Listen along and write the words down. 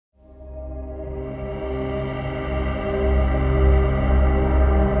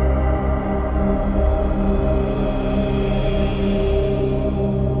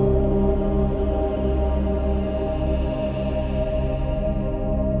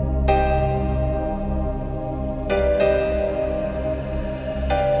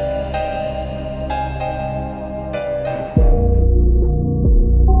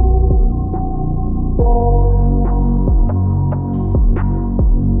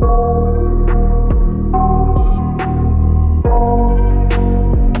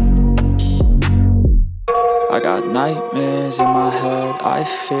nightmares in my head, I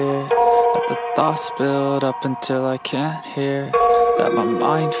fear that the thoughts build up until I can't hear, that my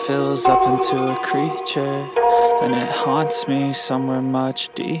mind fills up into a creature, and it haunts me somewhere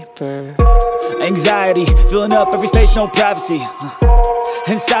much deeper. Anxiety, filling up every space, no privacy.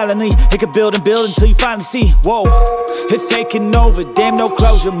 And silently, it could build and build until you finally see, whoa, it's taking over, damn, no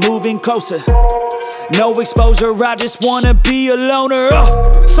closure, moving closer. No exposure, I just wanna be a loner.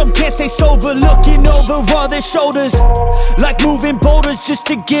 Some can't stay sober, looking over all their shoulders, like moving boulders just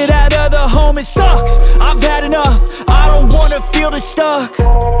to get out of the home. It sucks, I've had enough, I don't wanna feel the stuck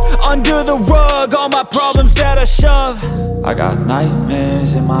under the rug, all my problems that I shove. I got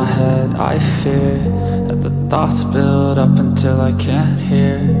nightmares in my head, I fear that the thoughts build up until I can't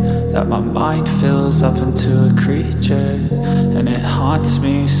hear, that my mind fills up into a creature, and it haunts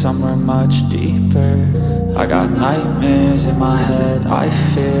me somewhere much deeper. I got nightmares in my head, I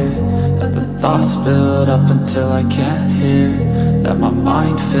fear that the thoughts build up until I can't hear, that my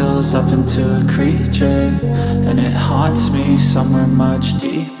mind fills up into a creature, and it haunts me somewhere much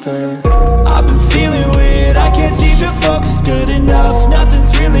deeper. I've been feeling weird, I can't seem to focus good enough,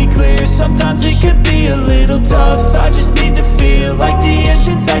 nothing's really clear, sometimes it could be a little tough. I just need to feel like the end's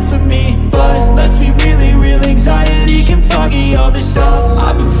in sight for me, but let's be really real, anxiety can foggy all this stuff.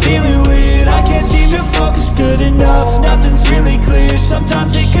 I've been feeling weird, I can't seem to focus good enough, nothing's really clear,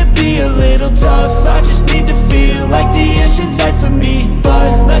 sometimes it could be a little tough. I just need to feel like the end's in sight for me,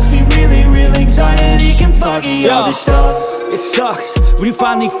 but let's be really real, anxiety can foggy all this stuff. It sucks when you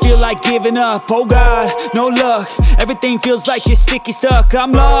finally feel like giving up. Oh God, no luck, everything feels like you're sticky stuck.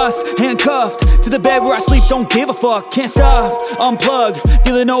 I'm lost, handcuffed to the bed where I sleep, don't give a fuck. Can't stop, unplug,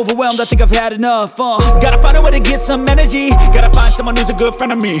 feeling overwhelmed, I think I've had enough. Gotta find a way to get some energy, gotta find someone who's a good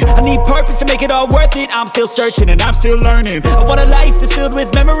friend of me. I need purpose to make it all worth it, I'm still searching and I'm still learning. I want a life that's filled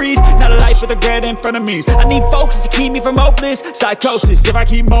with memories, not a life with regret in front of me. I need focus to keep me from hopeless psychosis if I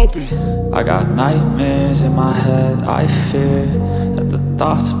keep moping. I got nightmares in my head, I fear that the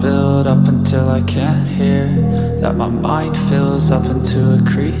thoughts build up until I can't hear, that my mind fills up into a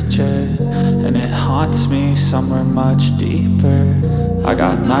creature, and it haunts me somewhere much deeper. I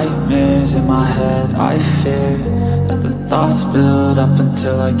got nightmares in my head, I fear that the thoughts build up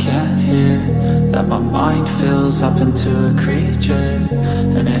until I can't hear, that my mind fills up into a creature,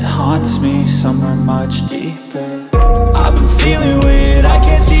 and it haunts me somewhere much deeper. I've been feeling weird, I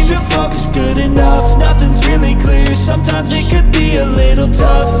can't seem to focus good enough, nothing's really clear, sometimes it could be a little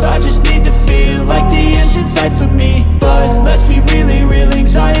tough. I just need to feel like the end's in sight for me, but let's be really real,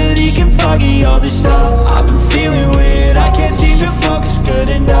 anxiety can foggy all this stuff. I've been feeling weird, I can't seem to focus good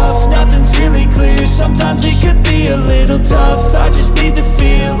enough, nothing's really clear, sometimes it could be a little tough. I just need to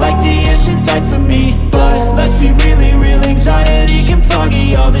feel like the end's in sight for me, but let's be really real, anxiety can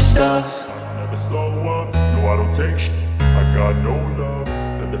foggy all this stuff. Never slow up, no I don't take shit. I got no love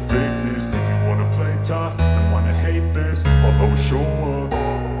for the fakeness. If you wanna play tough and wanna hate this, I'll always show up.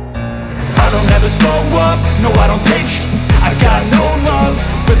 I don't ever slow up, no I don't take shit. I got no love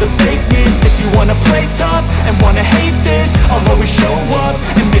for the fakeness. If you wanna play tough and wanna hate this, I'll always show up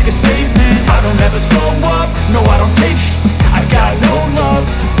and make a statement. I don't ever slow up, no I don't take shit. I got no love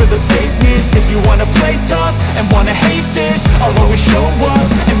for the fakeness. If you wanna play tough and wanna hate this, I'll always show up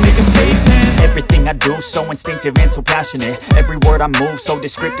and make a statement. Everything I do so instinctive and so passionate, every word I move so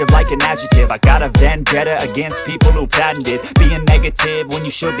descriptive like an adjective. I got a vendetta against people who patented being negative when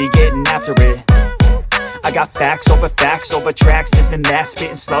you should be getting after it. I got facts over tracks, this and that,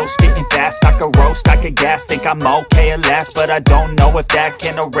 spitting slow, spitting fast. I could roast, I could gas, think I'm okay at last, but I don't know if that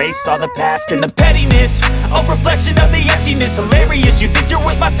can erase all the past. And the pettiness, a reflection of the emptiness. Hilarious, you think you're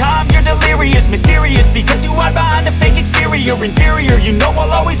worth my time, you're delirious. Mysterious, because you hide behind a fake exterior. Inferior, you know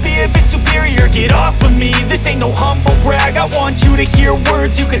I'll always be a bit superior. Get off of me, this ain't no humble brag. I want you to hear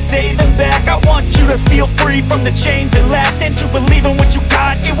words, you can say them back. I want you to feel free from the chains that last, and to believe in what you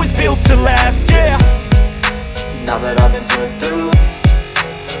got, it was built to last, yeah. Now that I've been put through,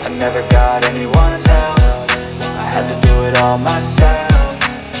 I never got anyone's help, I had to do it all myself.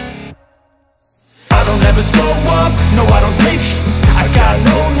 I don't ever slow up, no I don't take shit. I got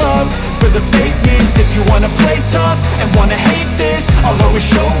no love for the fakeness. If you wanna play tough and wanna hate this, I'll always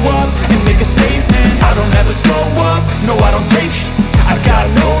show up and make a statement. I don't ever slow up, no I don't take shit. I got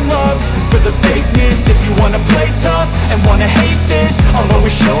no love for the fakeness. If you wanna play tough and wanna hate this, I'll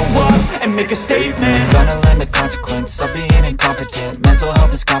always show up and make a statement. Gonna learn the consequence of being incompetent. Mental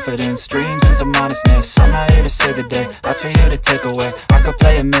health is confident. confidence, dreams and some honestness. I'm not here to save the day, that's for you to take away. I could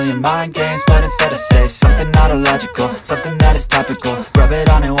play a million mind games, but instead I say something not illogical, something that is topical. Rub it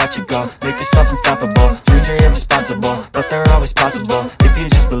on and watch it go, make yourself unstoppable. Dreams are irresponsible, but they're always possible. If you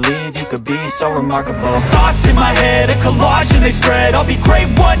just believe, you could be so remarkable. Thoughts in my head, a collage and they spread. I'll be great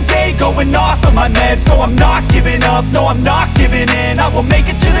one day, going off of my meds. No, I'm not giving up, no, I'm not giving in. I will make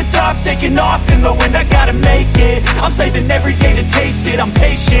it to the top, taking off in the wind. I gotta make it, I'm saving every day to taste it. I'm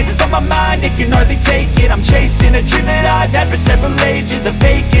patient, but my mind, it can hardly take it. I'm chasing a dream that I've had for several ages. A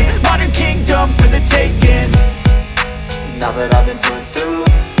vacant, modern kingdom for the taking. Now that I've been put through,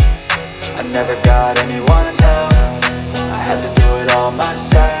 I never got anyone's help. I had to do it all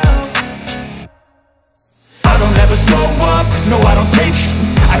myself. I don't ever slow up, no I don't take sh**.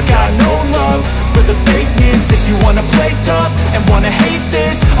 I got no love for the fakeness. If you wanna play tough and wanna hate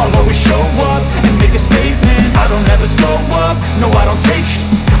this, I'll always show up and make a statement. I don't ever slow up, no I don't take sh**.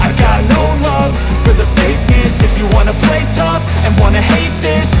 I got no love for the fakeness. If you wanna play tough and wanna hate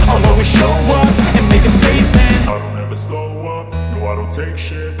this, I'll always show up and make a statement. I don't ever slow up, no I don't take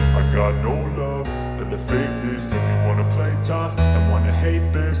shit. I got no love for the fakeness. If you wanna play tough and wanna hate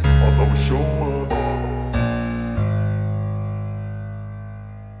this, I'll always show up.